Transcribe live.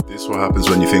This is what happens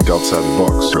when you think outside the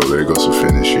box. Bro, there goes to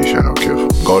finish. You're not careful.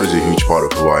 God is a huge part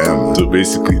of who I am. So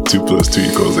basically, 2 plus 2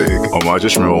 equals egg. I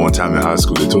just remember one time in high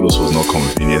school, they told us it was not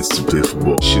convenient to play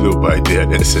football. Shiloh by day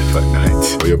and SF at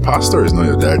night. But your pastor is not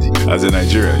your daddy. As a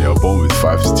Nigerian, you're born with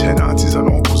 5 to 10 aunties and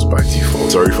uncles by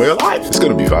default. Sorry for your life. It's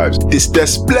gonna be vibes. It's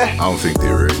display. I don't think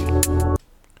they're ready.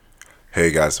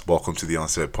 Hey guys, welcome to the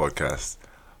Unsaid Podcast.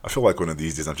 I feel like one of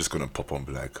these days I'm just gonna pop on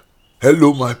like,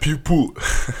 hello my people.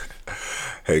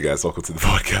 Hey guys, welcome to the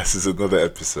podcast. It's another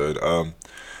episode.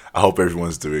 I hope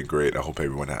everyone's doing great. I hope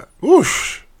everyone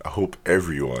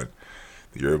the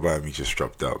Yoruba in me just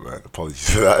dropped out, man.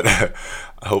 Apologies for that.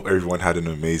 I hope everyone had an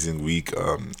amazing week.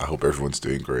 I hope everyone's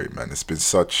doing great, man. It's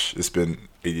been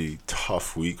a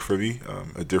tough week for me.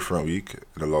 A different week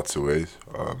in a lot of ways.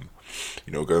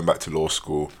 Going back to law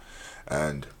school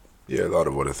and a lot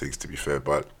of other things to be fair,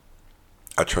 but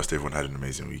I trust everyone had an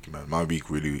amazing week, man. My week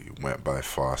really went by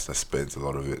fast. I spent a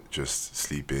lot of it just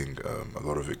sleeping, a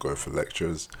lot of it going for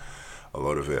lectures, a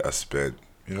lot of it I spent,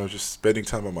 just spending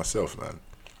time by myself, man.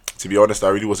 To be honest, I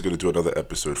really wasn't going to do another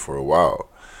episode for a while.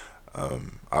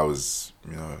 I was,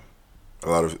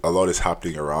 a lot is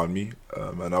happening around me,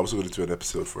 and I was going to do an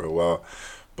episode for a while.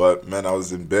 But, man, I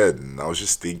was in bed, and I was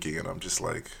just thinking, and I'm just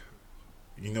like,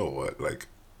 you know what, like,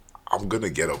 I'm going to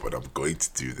get up and I'm going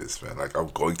to do this, man. Like, I'm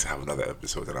going to have another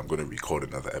episode and I'm going to record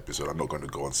another episode. I'm not going to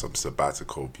go on some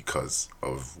sabbatical because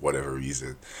of whatever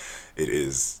reason it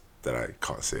is that I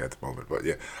can't say at the moment. But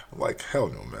yeah, I'm like, hell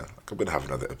no, man. Like, I'm going to have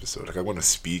another episode. Like, I want to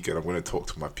speak and I'm going to talk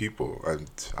to my people and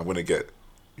I'm going to get,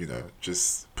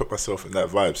 just put myself in that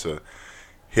vibe. So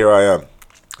here I am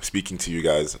speaking to you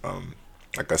guys.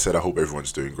 Like I said, I hope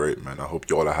everyone's doing great, man. I hope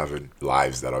y'all are having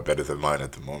lives that are better than mine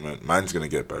at the moment. Mine's going to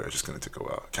get better. It's just going to take a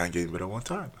while. Can't get better one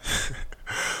time.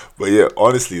 But yeah,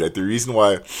 honestly, like the reason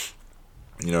why,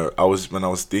 when I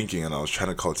was thinking and I was trying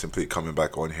to contemplate coming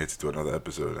back on here to do another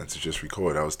episode and to just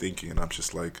record, I was thinking and I'm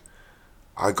just like,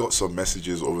 I got some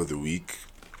messages over the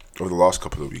last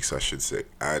couple of weeks, I should say.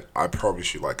 And I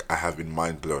promise you, like, I have been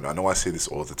mind blown. I know I say this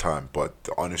all the time, but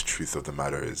the honest truth of the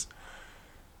matter is,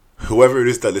 whoever it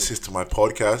is that listens to my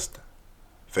podcast,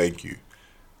 thank you.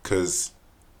 Because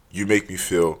you make me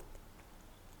feel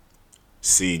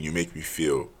seen. You make me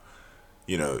feel,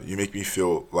 you make me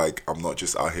feel like I'm not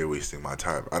just out here wasting my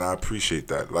time. And I appreciate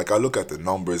that. Like, I look at the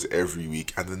numbers every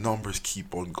week and the numbers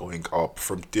keep on going up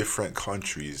from different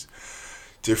countries,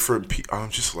 different people. I'm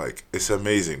just like, it's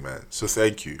amazing, man. So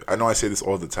thank you. I know I say this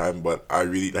all the time, but I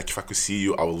really, like, if I could see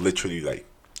you, I would literally, like,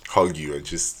 hug you and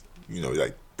just,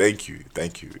 like, Thank you.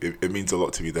 It means a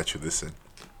lot to me that you listen.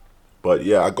 But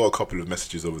yeah, I got a couple of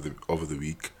messages over the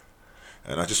week,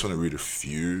 and I just want to read a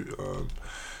few.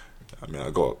 I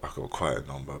got quite a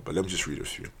number, but let me just read a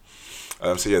few.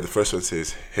 So yeah, the first one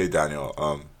says, "Hey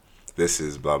Daniel, this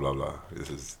is blah blah blah.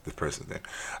 This is the person's name.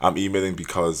 I'm emailing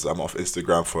because I'm off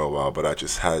Instagram for a while, but I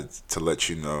just had to let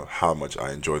you know how much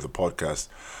I enjoy the podcast.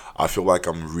 I feel like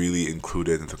I'm really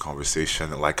included in the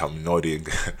conversation, like I'm nodding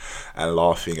and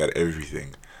laughing at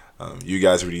everything. You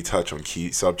guys really touch on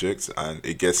key subjects, and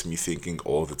it gets me thinking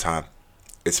all the time.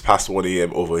 It's past 1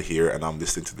 a.m. over here, and I'm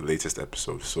listening to the latest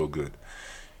episode. So good.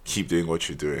 Keep doing what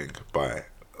you're doing. Bye."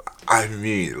 I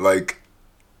mean, like,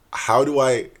 how do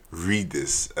I read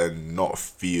this and not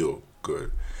feel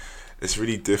good? It's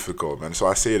really difficult, man. So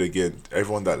I say it again.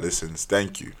 Everyone that listens,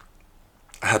 thank you.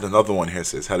 I had another one here that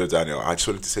says, "Hello Daniel, I just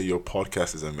wanted to say your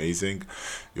podcast is amazing.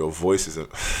 Your voice is your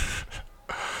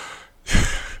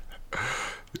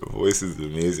voice is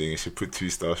amazing." And she put 2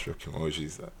 starstruck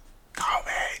emojis. Oh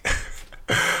man.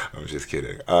 I'm just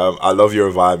kidding. I love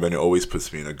your vibe and it always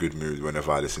puts me in a good mood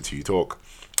whenever I listen to you talk.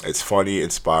 It's funny,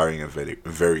 inspiring, and very,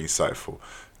 very insightful.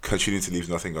 Continue to leave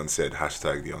nothing unsaid. #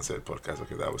 the Unsaid Podcast.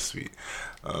 Okay, that was sweet.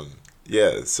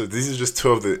 So these are just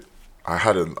 2 of the. I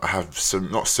have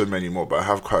not so many more, but I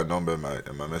have quite a number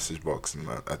in my message box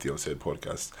at the Unsaid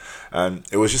Podcast, and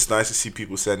it was just nice to see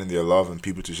people sending their love and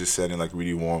people to just sending like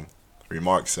really warm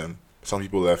remarks, and some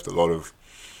people left a lot of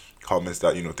comments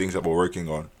that things that we're working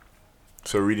on.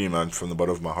 So really, man, from the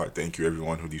bottom of my heart, thank you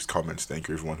everyone who leaves comments. Thank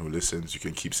you everyone who listens. You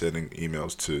can keep sending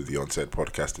emails to the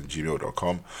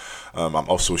unsaidpodcast@gmail.com. I'm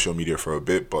off social media for a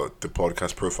bit, but the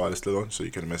podcast profile is still on, so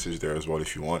you can message there as well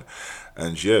if you want.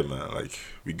 And yeah, man, like,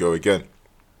 we go again.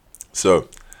 So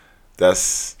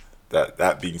that's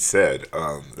that being said,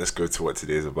 let's go to what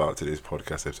today's about. Today's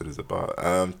podcast episode is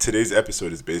about. Today's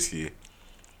episode is basically,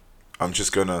 I'm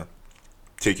just gonna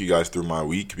take you guys through my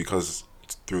week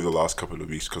through the last couple of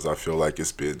weeks, because I feel like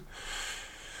it's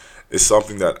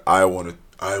something that I want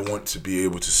to be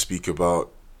able to speak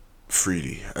about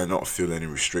freely and not feel any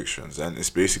restrictions. And it's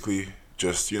basically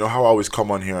just, how I always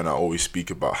come on here and I always speak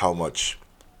about how much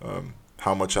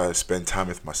how much I spend time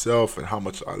with myself and how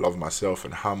much I love myself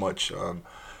and how much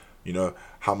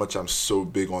how much I'm so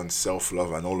big on self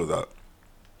love and all of that.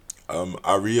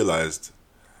 I realized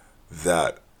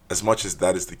that as much as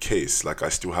that is the case, like I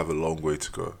still have a long way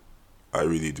to go. I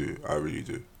really do. I really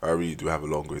do. I really do have a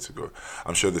long way to go.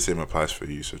 I'm sure the same applies for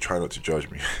you, so try not to judge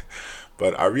me.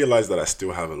 But I realized that I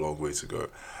still have a long way to go.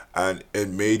 And it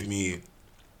made me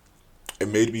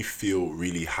feel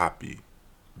really happy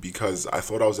because I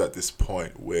thought I was at this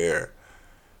point where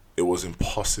it was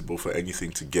impossible for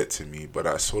anything to get to me, but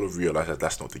I sort of realized that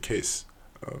that's not the case.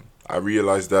 I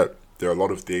realized that there are a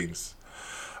lot of things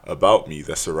about me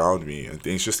that surround me and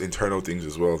things, just internal things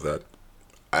as well, that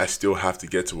I still have to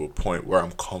get to a point where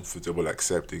I'm comfortable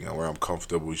accepting and where I'm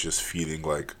comfortable just feeling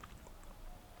like,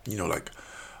 like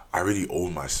I really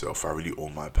own myself. I really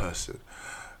own my person.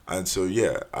 And so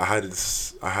yeah, I had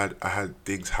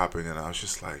things happen, and I was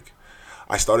just like,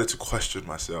 I started to question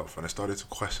myself, and I started to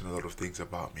question a lot of things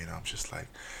about me, and I'm just like,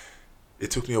 it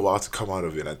took me a while to come out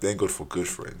of it. And thank God for good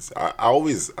friends. I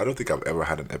don't think I've ever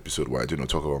had an episode where I do not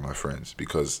talk about my friends,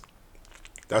 because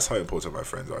that's how important my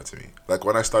friends are to me. Like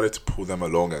when I started to pull them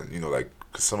along, and like,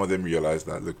 cause some of them realized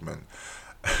that, look, man,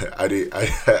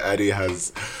 Ade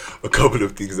has a couple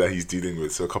of things that he's dealing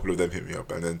with, so a couple of them hit me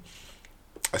up, and then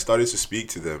I started to speak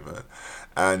to them, man,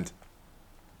 and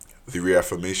the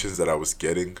reaffirmations that I was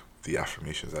getting, the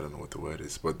affirmations, I don't know what the word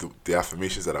is, but the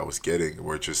affirmations that I was getting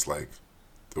were just like,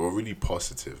 they were really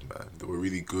positive, man. They were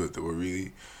really good. They were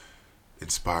really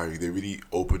inspiring. They really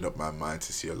opened up my mind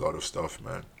to see a lot of stuff,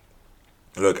 man.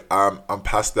 Look, I'm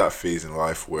past that phase in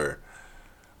life where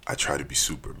I try to be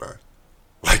Superman.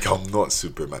 Like, I'm not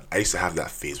Superman. I used to have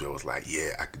that phase where I was like,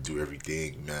 yeah, I could do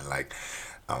everything, man. Like,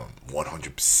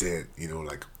 100%,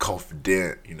 like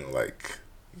confident, like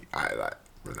I like,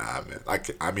 nah, man. Like,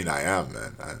 I mean, I am,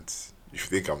 man. And if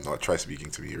you think I'm not, try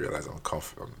speaking to me. You realize I'm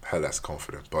hell as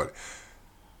confident. But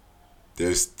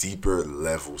there's deeper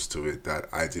levels to it that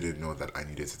I didn't know that I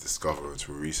needed to discover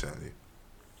until recently.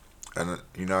 And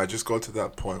I just got to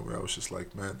that point where I was just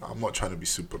like, man, I'm not trying to be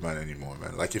Superman anymore,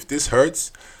 man. Like, if this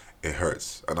hurts, it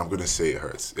hurts, and I'm gonna say it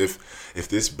hurts. If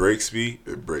this breaks me,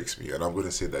 it breaks me, and I'm gonna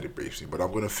say that it breaks me. But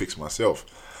I'm gonna fix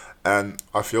myself, and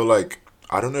I feel like,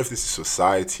 I don't know if this is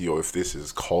society or if this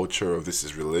is culture or if this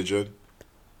is religion,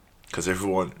 because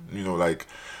everyone, like,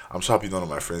 I'm so happy none of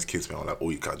my friends' kids, man, were like, oh,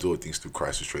 you can do all things through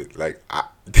Christ, which way? Like,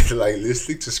 like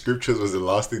listening to scriptures was the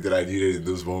last thing that I needed in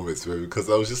those moments, man, because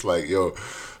I was just like, yo,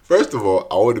 first of all,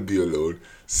 I want to be alone.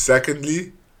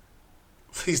 Secondly,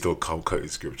 please don't come cutting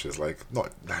scriptures. Like,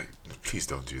 not like, please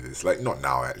don't do this. Like, not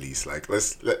now, at least. Like,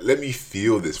 let me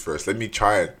feel this first. Let me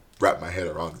try and wrap my head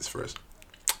around this first.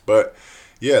 But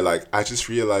yeah, like, I just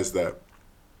realized that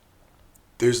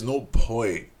there's no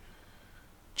point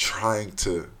trying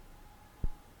to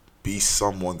be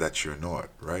someone that you're not,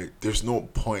 right? There's no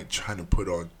point trying to put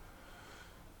on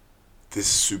this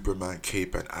Superman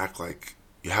cape and act like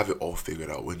you have it all figured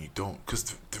out when you don't.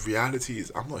 Because the reality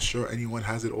is, I'm not sure anyone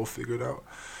has it all figured out.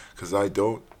 Because I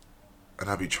don't, and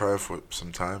I've been trying for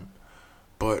some time.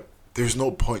 But there's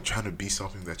no point trying to be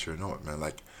something that you're not, man.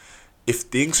 Like, if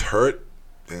things hurt,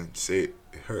 then say it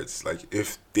hurts. Like,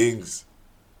 if things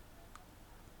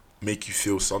make you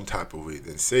feel some type of way,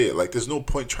 then say it. Like, there's no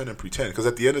point trying to pretend. Because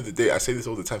at the end of the day, I say this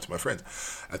all the time to my friends.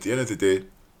 At the end of the day,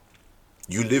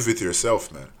 you live with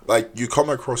yourself, man. Like, you come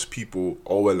across people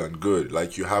all well and good.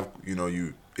 Like, you have,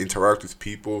 you interact with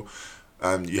people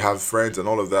and you have friends and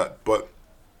all of that. But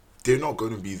they're not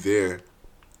going to be there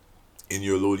in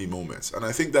your lonely moments. And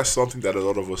I think that's something that a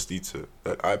lot of us need to,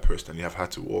 that I personally have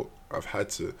had to walk. I've had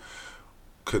to,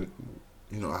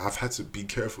 I've had to be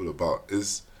careful about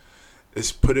is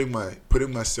putting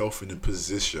myself in a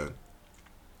position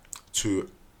to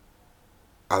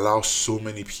allow so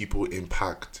many people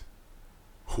impact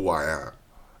who I am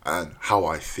and how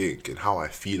I think and how I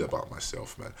feel about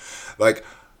myself, man. Like,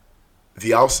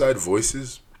 the outside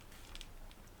voices,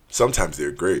 sometimes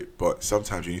they're great, but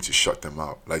sometimes you need to shut them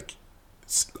out. Like,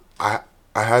 I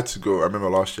I had to go. I remember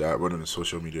last year I went on a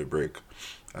social media break,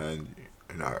 and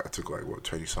I took like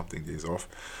 20 something days off,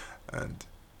 and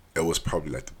it was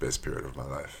probably like the best period of my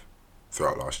life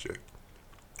throughout last year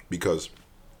because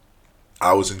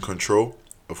I was in control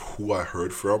of who I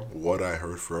heard from, what I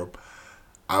heard from.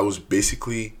 I was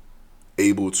basically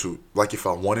able to, like, if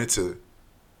I wanted to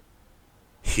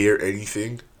hear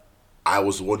anything, I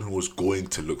was the one who was going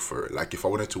to look for it. Like, if I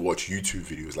wanted to watch YouTube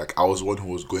videos, like, I was the one who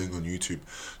was going on YouTube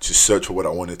to search for what I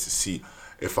wanted to see.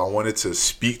 If I wanted to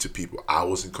speak to people, I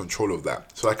was in control of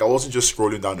that. So, like, I wasn't just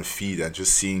scrolling down the feed and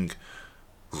just seeing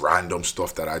random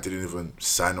stuff that I didn't even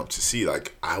sign up to see.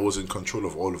 Like, I was in control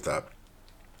of all of that.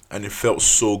 And it felt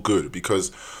so good because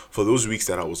for those weeks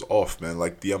that I was off, man,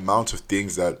 like the amount of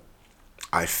things that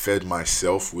I fed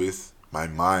myself with, my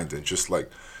mind, and just like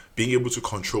being able to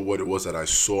control what it was that I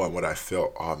saw and what I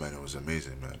felt. Oh man, it was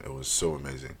amazing, man. It was so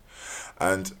amazing.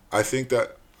 And I think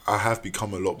that I have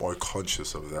become a lot more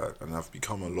conscious of that, and I've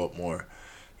become a lot more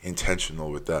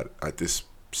intentional with that at this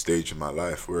stage in my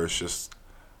life, where it's just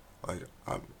like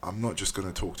I'm not just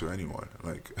gonna talk to anyone.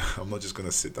 Like I'm not just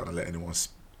gonna sit down and let anyone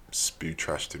spew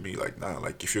trash to me. Like nah,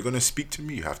 like if you're gonna speak to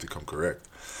me, you have to come correct.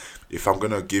 If I'm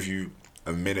gonna give you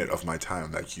a minute of my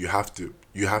time, like you have to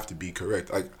be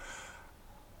correct. Like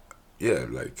yeah,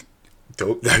 like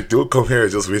don't come here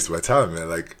and just waste my time, man.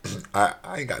 Like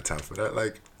I ain't got time for that.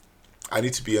 Like I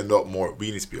need to be a lot more.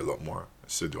 We need to be a lot more.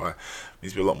 So do I. We need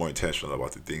to be a lot more intentional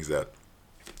about the things that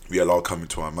we allow come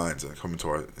into our minds and come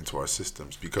into our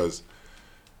systems. Because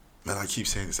man, I keep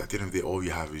saying this. At the end of the day, all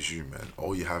you have is you, man.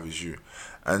 All you have is you.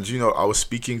 And I was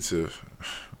speaking to.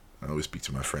 I always speak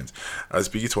to my friends. I was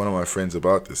speaking to one of my friends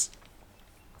about this,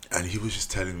 and he was just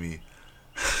telling me.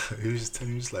 He was just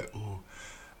telling me, just like, oh,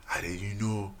 I didn't,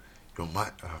 your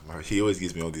mind. He always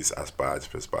gives me all these aspires,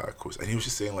 quotes, and he was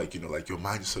just saying like, like your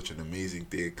mind is such an amazing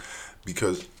thing,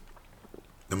 because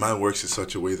the mind works in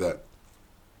such a way that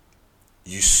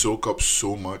you soak up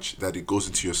so much that it goes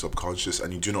into your subconscious,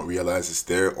 and you do not realize it's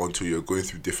there until you're going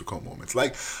through difficult moments.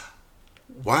 Like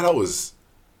while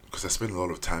because I spend a lot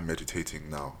of time meditating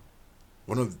now.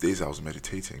 One of the days I was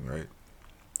meditating, right?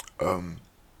 Um,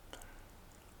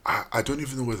 I don't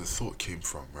even know where the thought came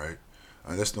from, right?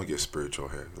 And let's not get spiritual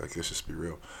here. Like, let's just be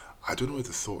real. I don't know where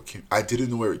the thought came. I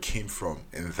didn't know where it came from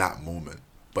in that moment,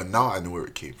 but now I know where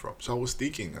it came from. So I was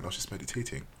thinking, and I was just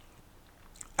meditating,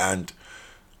 and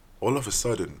all of a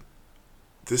sudden,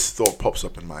 this thought pops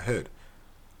up in my head,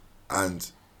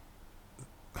 and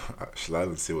shall I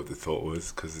even say what the thought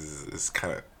was? Because it's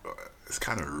kind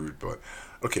of rude, but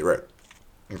okay, right.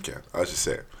 Okay, I'll just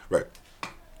say it. Right.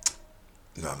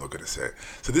 No, I'm not gonna say it.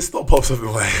 So this thought pops up in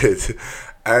my head,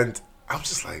 and I'm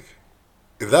just like,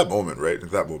 in that moment, right? In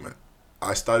that moment,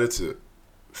 I started to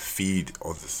feed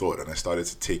on the thought, and I started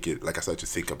to take it. Like I started to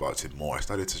think about it more. I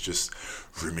started to just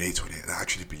ruminate on it, and I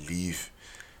actually believe.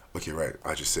 Okay, right.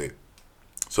 I just say it.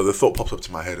 So the thought pops up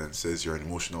to my head and says, "You're an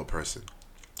emotional person,"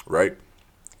 right?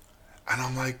 And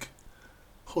I'm like,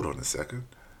 hold on a second.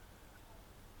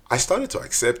 I started to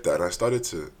accept that. I started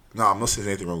to. No, I'm not saying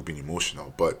anything wrong with being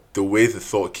emotional, but the way the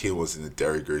thought came was in a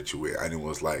derogatory way, and it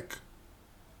was like,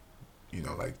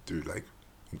 like, dude, like,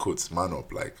 in quotes, man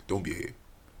up, like, don't be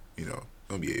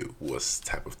a wuss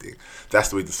type of thing. That's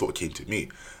the way the thought came to me.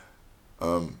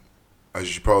 Um, as you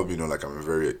should probably know, like, I'm a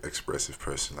very expressive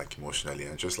person, like, emotionally,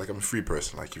 and just like I'm a free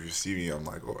person. Like, if you see me, I'm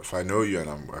like, oh, if I know you and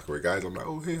I'm like, we're guys, I'm like,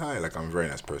 oh, hey, hi, like, I'm a very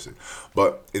nice person.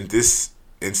 But in this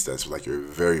instance, like, you're a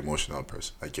very emotional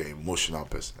person, like, you're an emotional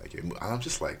person, like, and I'm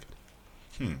just like,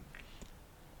 hmm.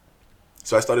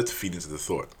 So I started to feed into the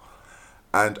thought.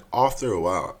 And after a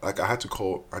while, like I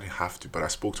didn't have to, but I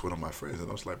spoke to one of my friends and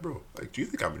I was like, bro, like, do you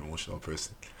think I'm an emotional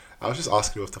person? I was just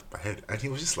asking off the top of my head. And he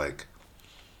was just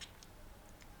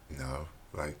no,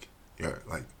 like,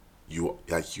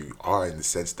 you are, in the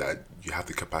sense that you have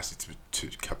the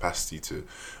capacity to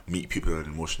meet people at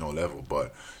an emotional level,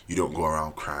 but you don't go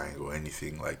around crying or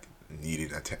anything, like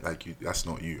needing attention, like that's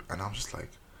not you. And I'm just like,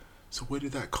 so where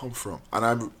did that come from?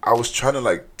 And I was trying to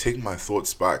like take my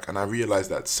thoughts back, and I realized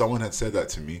that someone had said that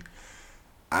to me,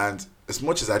 and as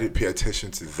much as I didn't pay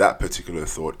attention to that particular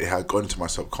thought, it had gone into my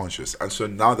subconscious. And so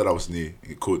now that I was in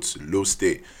quotes, low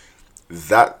state,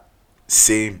 that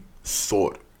same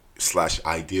thought slash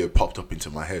idea popped up into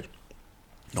my head.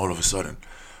 And all of a sudden,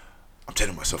 I'm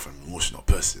telling myself I'm an emotional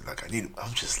person. Like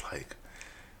I'm just like,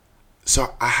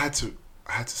 so I had to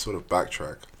sort of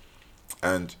backtrack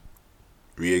and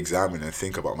re-examine and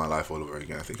think about my life all over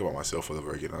again. I think about myself all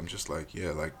over again. I'm just like,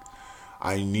 yeah, like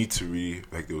I need to really,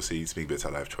 like they will say, to make better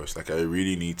life choice. Like I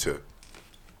really need to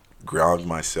ground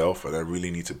myself, and I really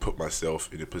need to put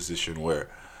myself in a position where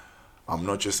I'm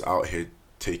not just out here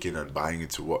taking and buying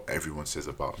into what everyone says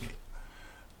about me.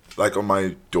 Like on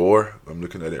my door, I'm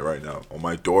looking at it right now. On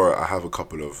my door, I have a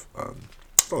couple of,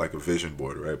 it's not like a vision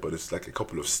board, right? But it's like a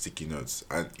couple of sticky notes,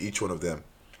 and each one of them,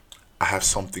 I have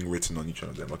something written on each one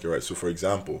of them. Okay, right. So for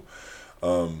example,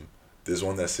 there's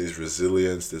one that says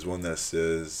resilience. There's one that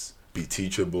says be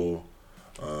teachable.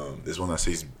 There's one that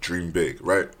says dream big.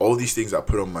 Right. All these things I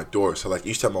put on my door. So like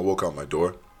each time I walk out my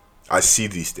door, I see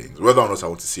these things. Whether or not I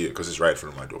want to see it, because it's right in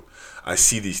front of my door, I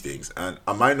see these things, and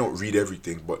I might not read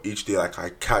everything, but each day like I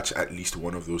catch at least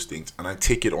one of those things, and I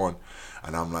take it on,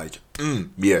 and I'm like,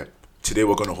 yeah, today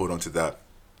we're gonna hold on to that.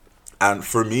 And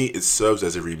for me, it serves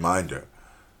as a reminder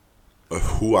of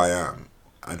who I am,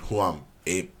 and who I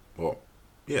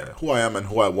am and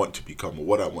who I want to become, or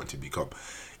what I want to become.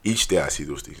 Each day I see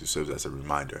those things. It serves as a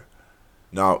reminder.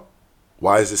 Now,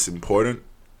 why is this important?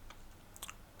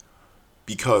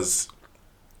 Because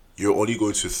you're only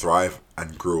going to thrive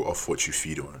and grow off what you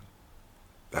feed on.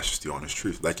 That's just the honest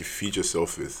truth. Like, if you feed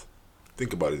yourself with,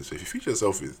 think about it this way, if you feed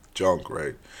yourself with junk,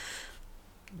 right,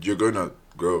 you're going to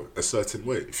grow a certain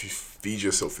way. If you feed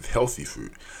yourself with healthy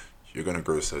food, you're going to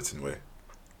grow a certain way.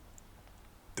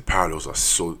 The parallels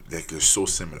are they're so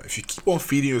similar. If you keep on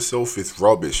feeding yourself with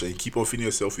rubbish, and you keep on feeding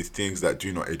yourself with things that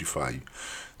do not edify you,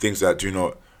 things that do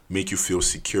not make you feel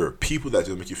secure, people that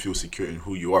don't make you feel secure in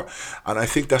who you are. And I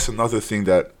think that's another thing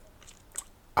that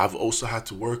I've also had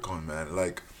to work on, man.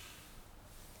 Like,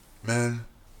 man,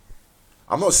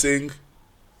 I'm not saying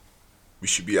we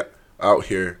should be out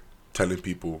here telling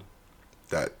people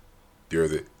that they're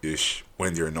the ish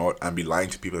when they're not, and be lying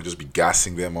to people and just be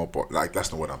gassing them up. Or, like,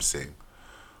 that's not what I'm saying.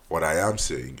 What I am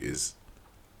saying is,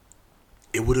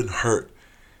 it wouldn't hurt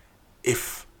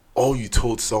if all you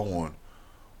told someone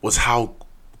was how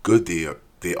good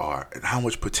they are and how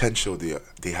much potential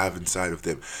they have inside of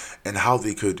them, and how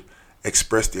they could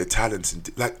express their talents. And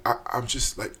like, I'm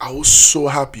just like, I was so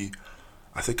happy.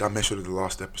 I think I mentioned in the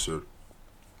last episode,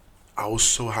 I was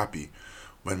so happy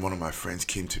when one of my friends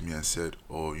came to me and said,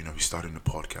 oh, he's starting a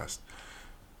podcast.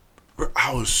 Bro,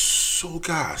 I was so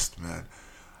gassed, man.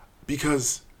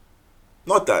 Because,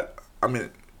 not that, I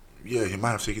mean, yeah, he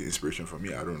might have taken inspiration from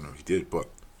me. I don't know, he did. But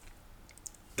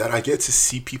that I get to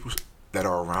see people that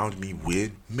are around me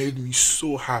win made me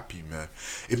so happy, man.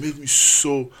 It made me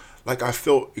so, like, I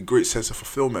felt a great sense of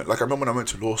fulfillment. Like, I remember when I went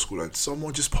to law school and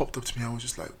someone just popped up to me and was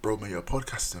just like, bro, man, your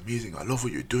podcast is amazing. I love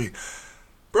what you're doing.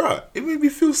 Bruh, it made me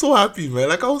feel so happy, man.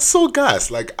 Like, I was so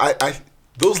gassed. Like, I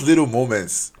those little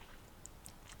moments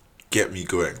get me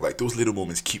going. Like, those little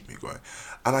moments keep me going.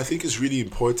 And I think it's really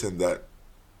important that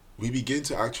we begin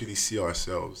to actually see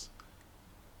ourselves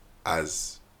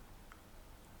as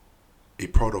a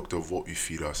product of what we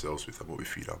feed ourselves with and what we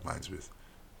feed our minds with,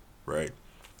 right?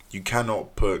 You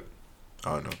cannot put,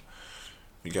 I don't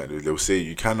know, they'll say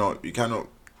you cannot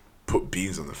put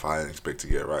beans on the fire and expect to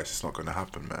get rice. It's not going to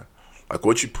happen, man. Like,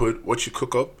 what you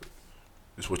cook up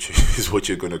is what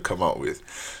you're going to come out with.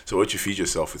 So what you feed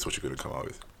yourself is what you're going to come out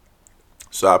with.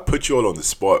 So I put you all on the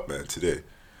spot, man, today.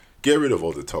 Get rid of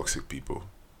all the toxic people.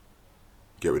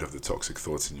 Get rid of the toxic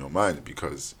thoughts in your mind,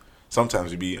 because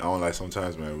sometimes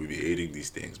sometimes, man, we be hating these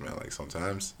things, man. Like,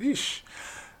 sometimes,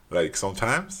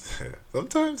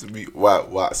 sometimes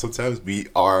we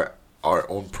are our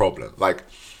own problem. Like,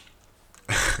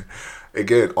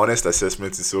 again, honest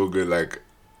assessment is so good. Like,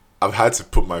 I've had to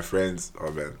put my friends,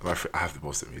 oh man, I have the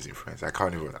most amazing friends. I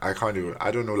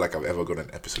don't know, like, I've ever got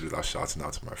an episode without shouting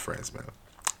out to my friends, man.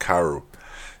 Carol,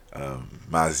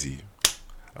 Mazzy,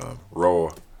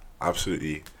 Raw,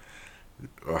 absolutely,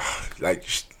 like,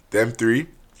 them three,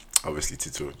 obviously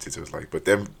Tito's like, but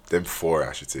them four,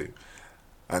 I should say,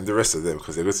 and the rest of them,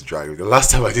 because they're going to drag me. The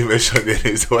last time I didn't mention their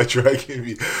names, they were dragging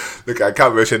me. Look, I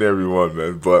can't mention everyone,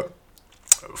 man, but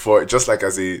for these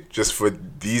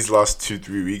last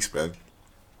 2-3 weeks, man,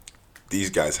 these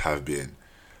guys have been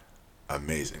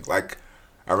amazing. Like,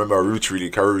 I remember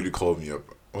Carol really called me up.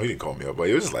 Well, he didn't call me up, but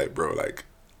he was just like, bro, like,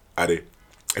 Ade,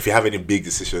 if you have any big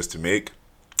decisions to make,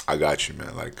 I got you,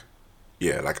 man. Like,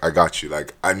 yeah, like, I got you.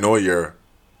 Like, I know you're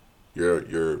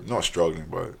not struggling,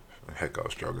 but heck, I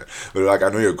was struggling. But, like, I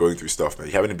know you're going through stuff, man.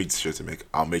 You have any big decisions to make,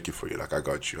 I'll make it for you. Like, I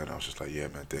got you. And I was just like, yeah,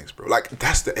 man, thanks, bro. Like,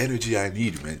 that's the energy I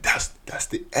need, man. That's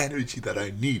the energy that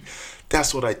I need.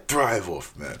 That's what I thrive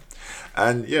off, man.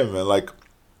 And yeah, man, like,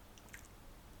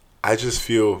 I just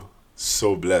feel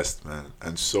so blessed, man,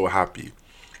 and so happy.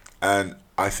 And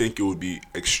I think it would be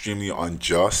extremely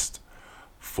unjust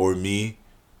for me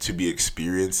to be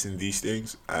experiencing these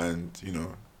things, and,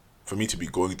 for me to be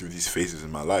going through these phases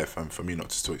in my life, and for me not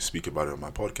to speak about it on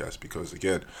my podcast, because,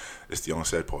 again, it's the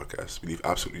Unsaid podcast. We leave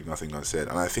absolutely nothing unsaid.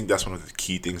 And I think that's one of the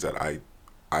key things that I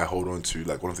hold on to.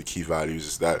 Like, one of the key values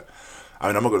is that, I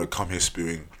mean, I'm not going to come here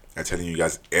spewing and telling you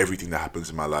guys everything that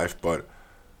happens in my life, but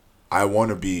I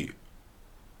want to be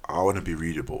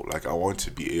readable. Like, I want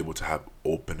to be able to have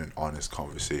open and honest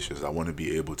conversations. I want to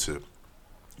be able to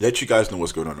let you guys know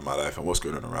what's going on in my life and what's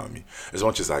going on around me as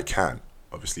much as I can,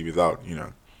 obviously without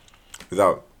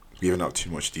giving out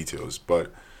too much details.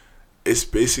 But it's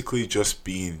basically just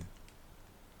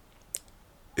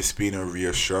it's been a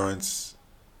reassurance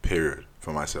period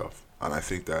for myself, and I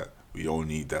think that we all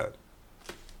need that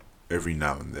every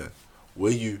now and then.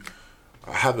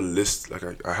 I have a list,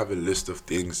 like, I have a list of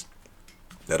things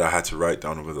that I had to write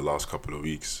down over the last couple of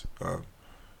weeks. And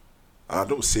I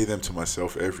don't say them to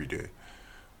myself every day,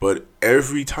 But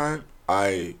every time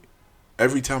I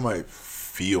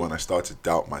feel and I start to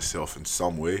doubt myself in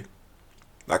some way,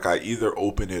 like I either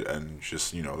open it and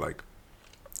just, like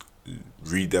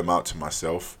read them out to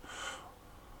myself,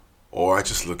 or I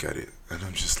just look at it and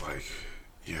I'm just like,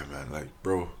 yeah, man, like,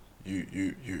 bro, you're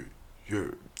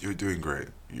doing great.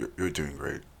 You're doing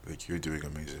great. Like, you're doing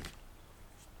amazing.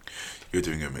 You're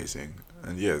doing amazing.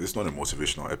 And yeah, this is not a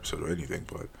motivational episode or anything,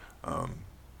 but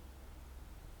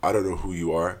I don't know who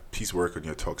you are. Please work on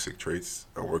your toxic traits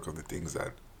and work on the things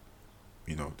that,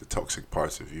 the toxic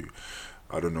parts of you.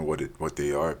 I don't know what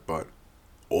they are, but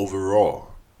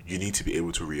overall, you need to be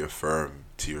able to reaffirm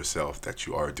to yourself that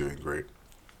you are doing great.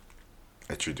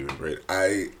 That you're doing great.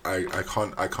 I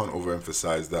can't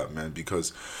overemphasize that, man,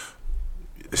 because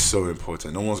it's so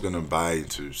important. No one's gonna buy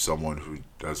into someone who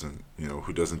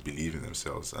doesn't believe in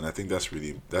themselves, and I think that's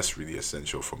really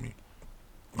essential for me.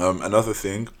 Another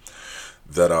thing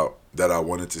that I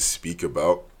wanted to speak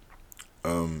about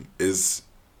is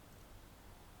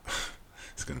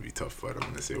it's gonna be tough, but I'm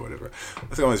gonna say whatever.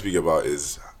 The thing I want to speak about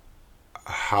is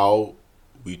how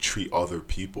we treat other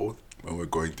people when we're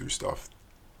going through stuff.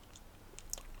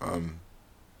 Um,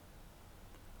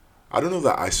 I don't know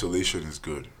that isolation is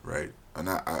good, right? And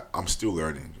I'm still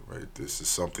learning, right? This is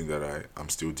something that I'm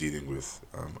still dealing with.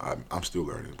 I'm still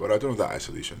learning, but I don't know that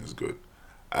isolation is good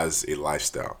as a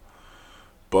lifestyle.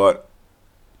 But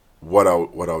what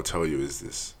I'll tell you is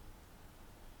this: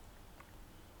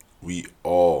 we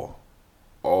all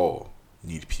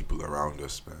need people around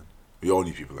us, man. We all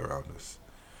need people around us.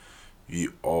 We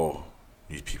all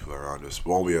need people around us,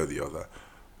 one way or the other.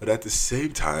 But at the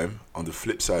same time, on the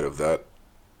flip side of that,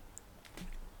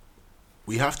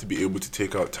 we have to be able to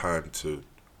take out time to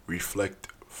reflect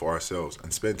for ourselves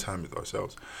and spend time with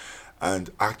ourselves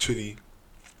and actually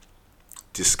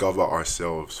discover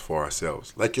ourselves for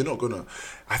ourselves. Like, you're not gonna.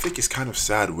 I think it's kind of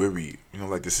sad where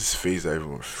like, this is phrase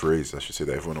I should say,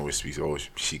 that everyone always speaks. Oh,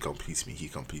 she completes me, he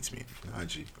completes me. Nah,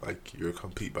 G, like, you're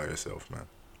complete by yourself, man.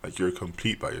 Like, you're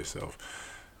complete by yourself.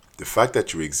 The fact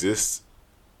that you exist,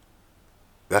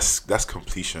 that's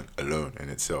completion alone in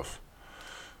itself.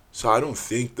 So I don't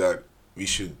think that we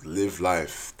should live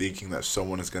life thinking that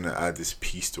someone is going to add this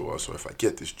piece to us, or if I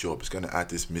get this job, it's going to add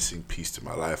this missing piece to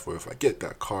my life, or if I get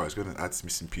that car, it's going to add this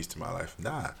missing piece to my life.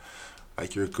 Nah,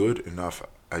 like, you're good enough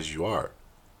as you are.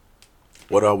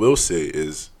 What I will say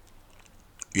is,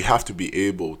 you have to be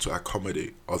able to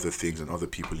accommodate other things and other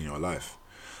people in your life,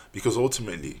 because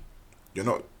ultimately, you're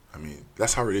not. I mean,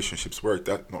 that's how relationships work.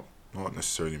 That not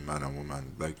necessarily man and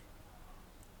woman. Like,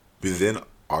 within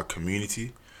our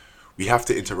community, we have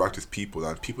to interact with people,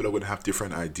 and people are going to have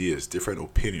different ideas, different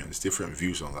opinions, different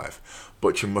views on life.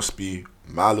 But you must be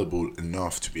malleable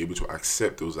enough to be able to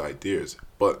accept those ideas,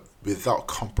 but without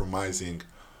compromising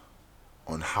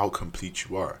on how complete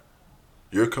you are.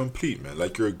 You're complete, man.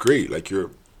 Like, you're great. Like,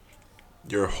 you're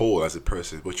whole as a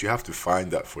person, but you have to find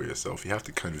that for yourself. You have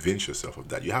to convince yourself of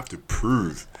that. You have to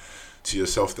prove to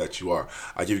yourself that you are.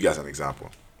 I'll give you guys an example.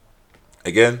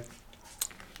 Again,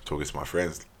 talking to my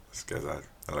friends, these guys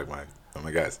I like my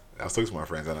guys. I was talking to my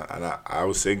friends, and I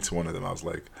was saying to one of them, I was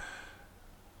like,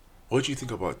 what do you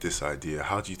think about this idea?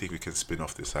 How do you think we can spin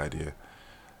off this idea?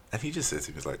 And he just said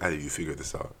to me, he's like, Adi, you figure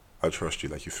this out. I trust you,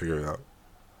 like, you figure it out.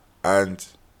 And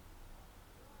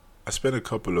I spent a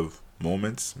couple of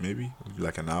moments, maybe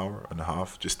like an hour and a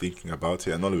half, just thinking about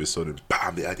it, and all of a sudden,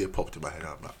 bam, the idea popped in my head.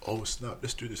 I'm like, oh snap,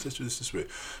 let's do this way.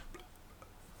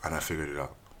 And I figured it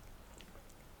out.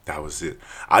 That was it.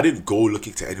 I didn't go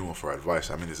looking to anyone for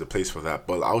advice. I mean, there's a place for that,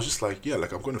 but I was just like, yeah,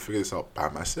 like, I'm going to figure this out by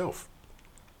myself.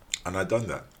 And I done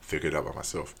that, figured it out by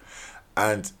myself.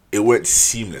 And it went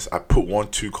seamless. I put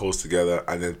 1-2 calls together,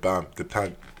 and then bam, the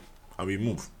plan, and we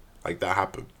move. Like, that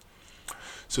happened.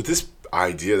 So this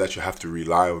idea that you have to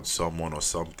rely on someone or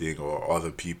something or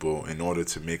other people in order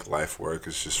to make life work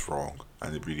is just wrong.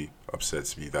 And it really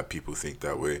upsets me that people think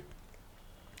that way.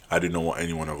 I didn't want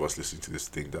any one of us listening to this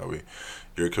think that way.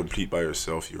 You're complete by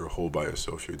yourself. You're whole by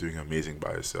yourself. You're doing amazing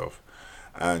by yourself.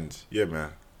 And yeah, man,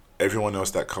 everyone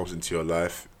else that comes into your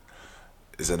life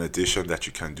is an addition that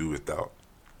you can do without.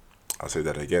 I'll say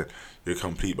that again. You're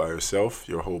complete by yourself.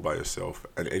 You're whole by yourself.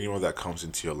 And anyone that comes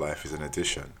into your life is an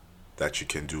addition that you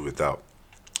can do without.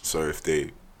 So if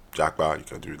they jackpot, you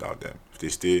can do without them. If they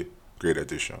stay, great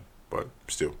addition. But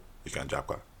still, you can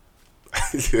jackpot.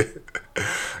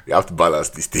 You have to balance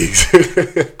these things.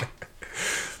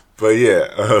 But yeah,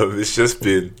 it's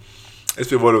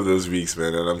been one of those weeks,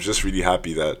 man, and I'm just really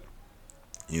happy that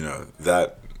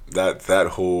that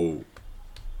whole,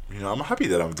 I'm happy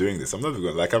that I'm doing this. I'm not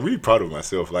even I'm really proud of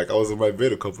myself. Like, I was in my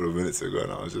bed a couple of minutes ago,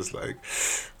 and I was just like,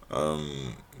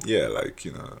 yeah, like,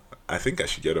 I think I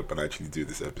should get up and actually do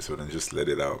this episode and just let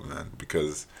it out, man,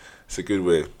 because it's a good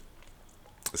way.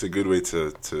 It's a good way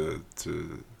to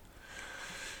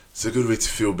it's a good way to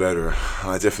feel better.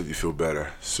 I definitely feel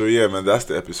better. So yeah, man, that's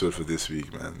the episode for this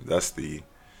week, man. That's the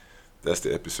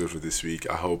episode for this week.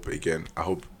 I hope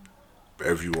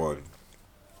everyone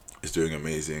is doing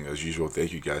amazing as usual.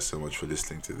 Thank you guys so much for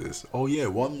listening to this. Oh yeah,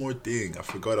 one more thing. I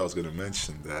forgot I was gonna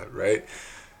mention that, right?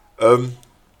 Um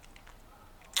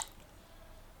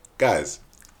Guys,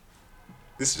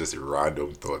 this is just a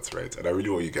random thoughts, right? And I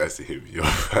really want you guys to hit me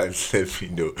up and let me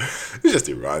know. It's just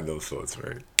a random thoughts,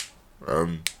 right?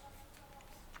 Um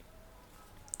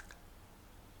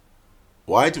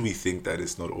why do we think that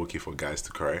it's not okay for guys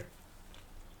to cry?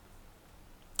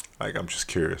 Like, I'm just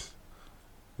curious.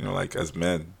 Like, as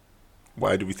men,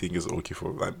 why do we think it's okay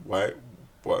for, like, why,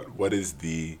 what is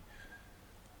the,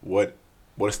 what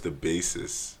what's the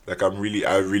basis? Like, I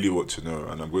really want to know,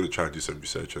 and I'm going to try and do some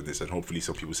research on this, and hopefully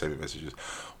some people send me messages.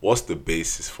 What's the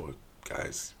basis for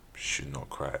guys should not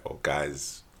cry, or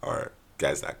guys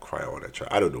that cry on a try?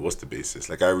 I don't know. What's the basis?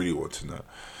 Like, I really want to know,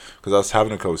 because I was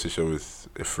having a conversation with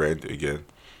a friend again,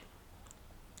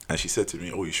 and she said to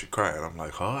me, "Oh, you should cry," and I'm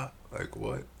like, "Huh? Like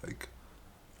what? Like,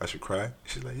 I should cry?"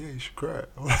 She's like, "Yeah, you should cry."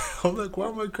 I'm like, "Why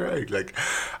am I crying?" Like,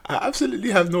 I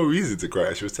absolutely have no reason to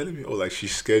cry. She was telling me, "Oh, like she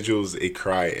schedules a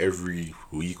cry every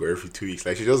week or every 2 weeks.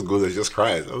 Like she just goes and just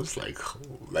cries." I was like,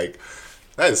 oh, like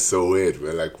that is so weird,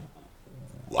 man. Like,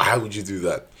 why would you do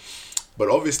that? But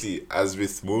obviously, as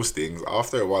with most things,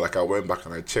 after a while, like I went back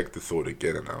and I checked the thought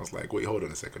again, and I was like, "Wait, hold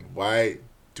on a second. Why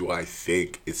do I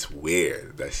think it's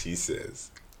weird that she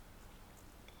says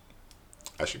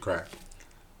I should cry?"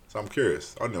 So I'm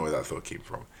curious. I don't know where that thought came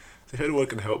from. So if anyone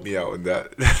can help me out on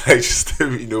that, like just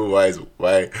let me know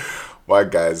why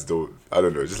guys don't. I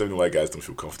don't know. Just let me know why guys don't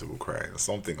feel comfortable crying or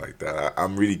something like that.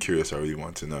 I'm really curious. I really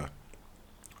want to know.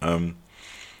 Um,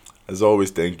 as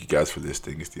always, thank you guys for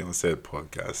listening. It's the Unsaid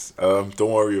Podcast.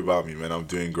 Don't worry about me, man. I'm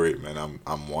doing great, man. I'm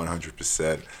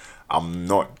 100%. I'm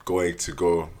not going to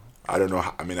go. I don't know.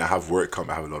 I mean, I have work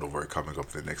I have a lot of work coming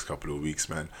up in the next couple of weeks,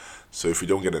 man. So if you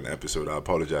don't get an episode, I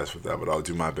apologize for that. But I'll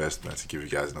do my best, man, to give you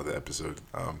guys another episode.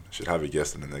 Should have a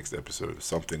guest in the next episode,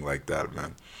 something like that,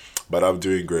 man. But I'm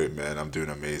doing great, man. I'm doing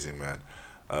amazing, man.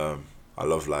 I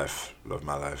love life. Love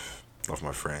my life. Love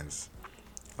my friends.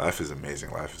 Life is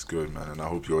amazing. Life is good, man. And I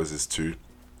hope yours is too.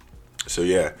 So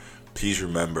yeah, please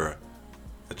remember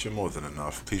that you're more than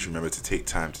enough. Please remember to take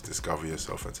time to discover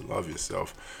yourself and to love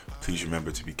yourself. Please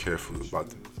remember to be careful about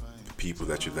the people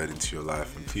that you let into your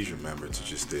life. And please remember to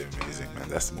just stay amazing, man.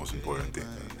 That's the most important thing,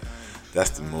 man.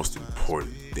 That's the most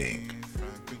important thing.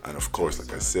 And of course,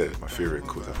 like I said, my favorite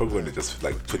quote, I'm probably going to just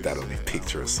like put that on a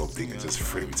picture or something and just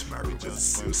frame it to my room. It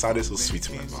sounded so sweet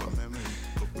to my mom.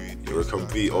 You're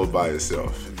complete all by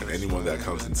yourself, and anyone that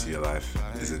comes into your life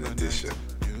is an addition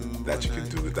that you can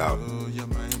do without.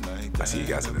 I'll see you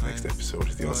guys in the next episode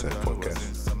of the Outside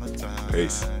Podcast.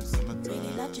 Peace.